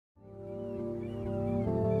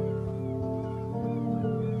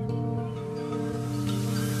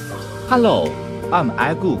Hello, I'm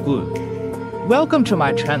Gu. Welcome to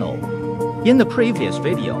my channel. In the previous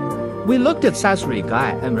video, we looked at Sass and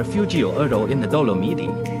Viaggio in the Dolomiti,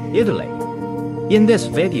 Italy. In this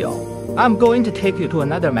video, I'm going to take you to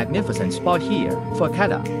another magnificent spot here,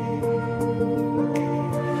 Furchetta.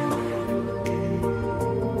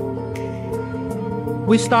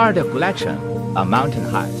 We start at Glatschalm, a mountain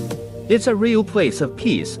hut. It's a real place of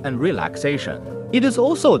peace and relaxation. It is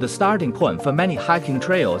also the starting point for many hiking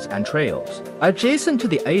trails and trails. Adjacent to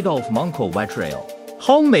the Adolf-Monkelle wet trail,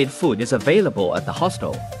 homemade food is available at the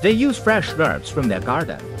hostel. They use fresh herbs from their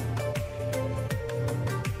garden.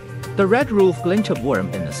 The red roof glints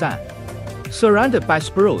warm in the sun, surrounded by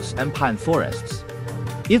spruce and pine forests.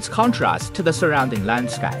 It's contrast to the surrounding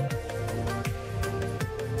landscape.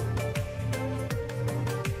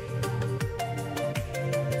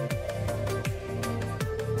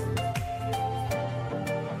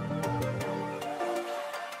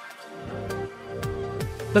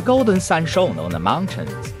 The golden sun shone on the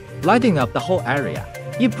mountains, lighting up the whole area.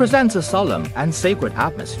 It presents a solemn and sacred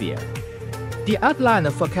atmosphere. The outline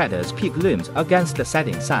of Furchetta's peak looms against the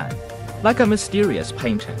setting sun, like a mysterious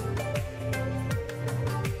painting.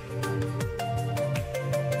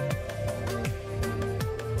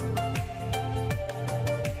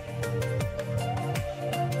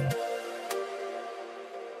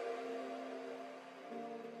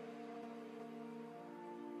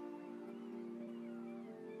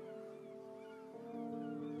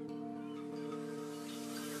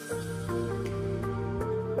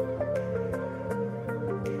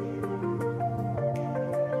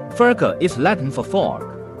 Furca is Latin for fog.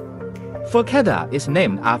 Furchetta is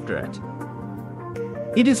named after it.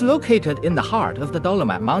 It is located in the heart of the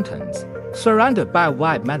Dolomite Mountains, surrounded by a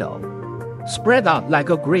wide meadow, spread out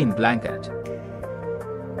like a green blanket.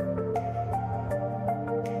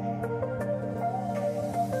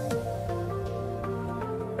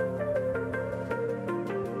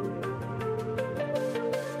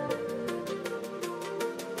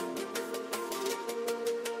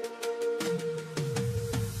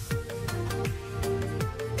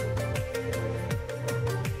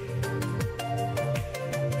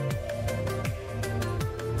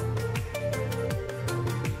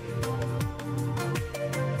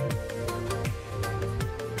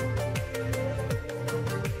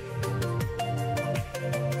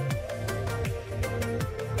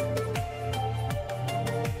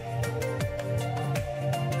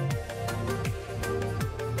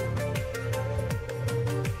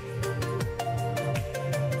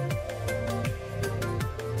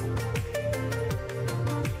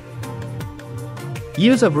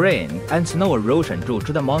 Years of rain and snow erosion due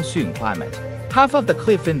to the monsoon climate. Half of the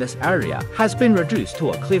cliff in this area has been reduced to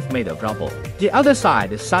a cliff made of rubble. The other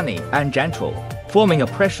side is sunny and gentle, forming a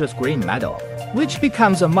precious green meadow, which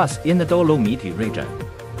becomes a must in the Dolomiti region.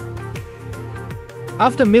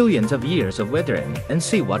 After millions of years of weathering and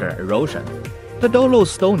seawater erosion, the Dolo's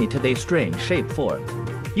stony today strange shape formed.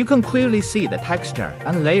 You can clearly see the texture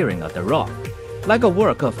and layering of the rock, like a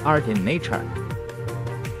work of art in nature.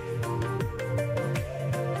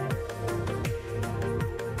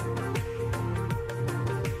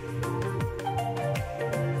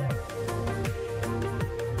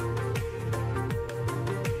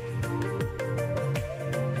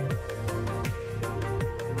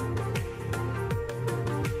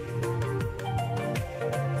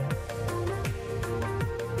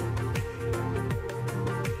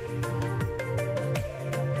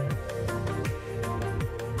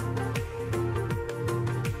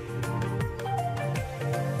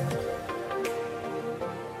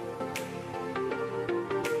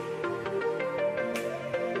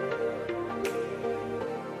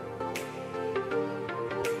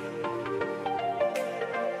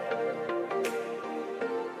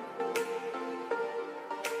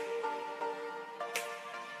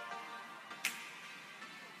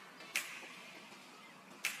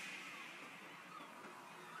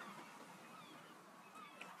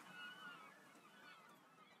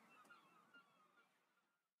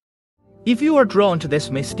 If you are drawn to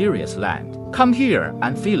this mysterious land, come here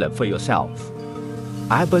and feel it for yourself.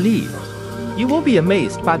 I believe you will be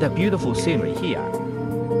amazed by the beautiful scenery here.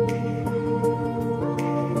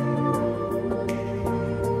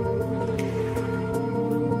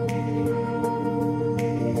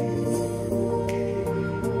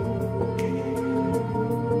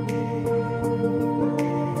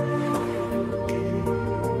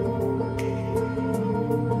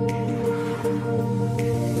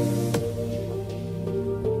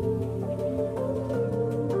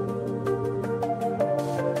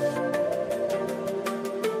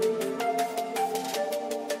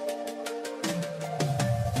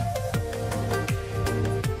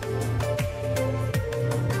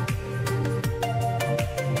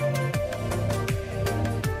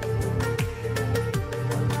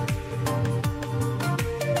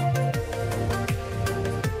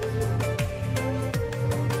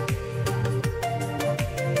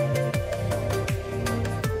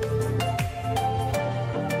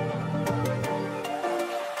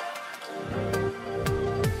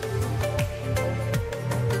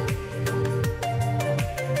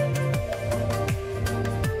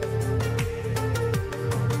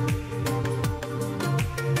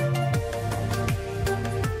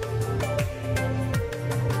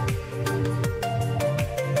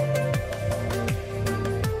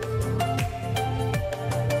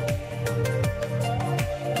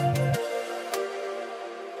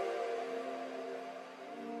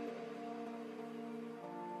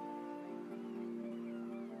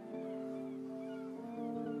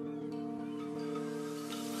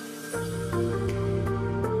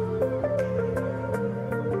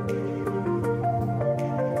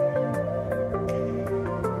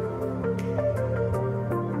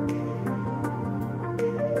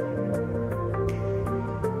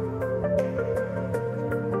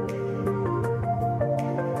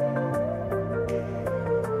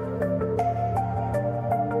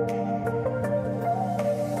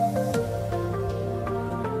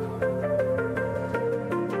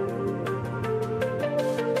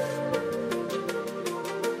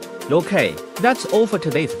 Okay, that's all for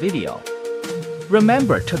today's video.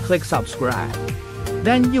 Remember to click subscribe.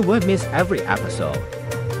 Then you won't miss every episode.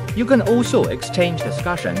 You can also exchange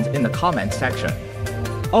discussions in the comment section.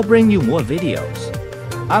 I'll bring you more videos.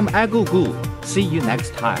 I'm Agugu. See you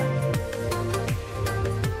next time.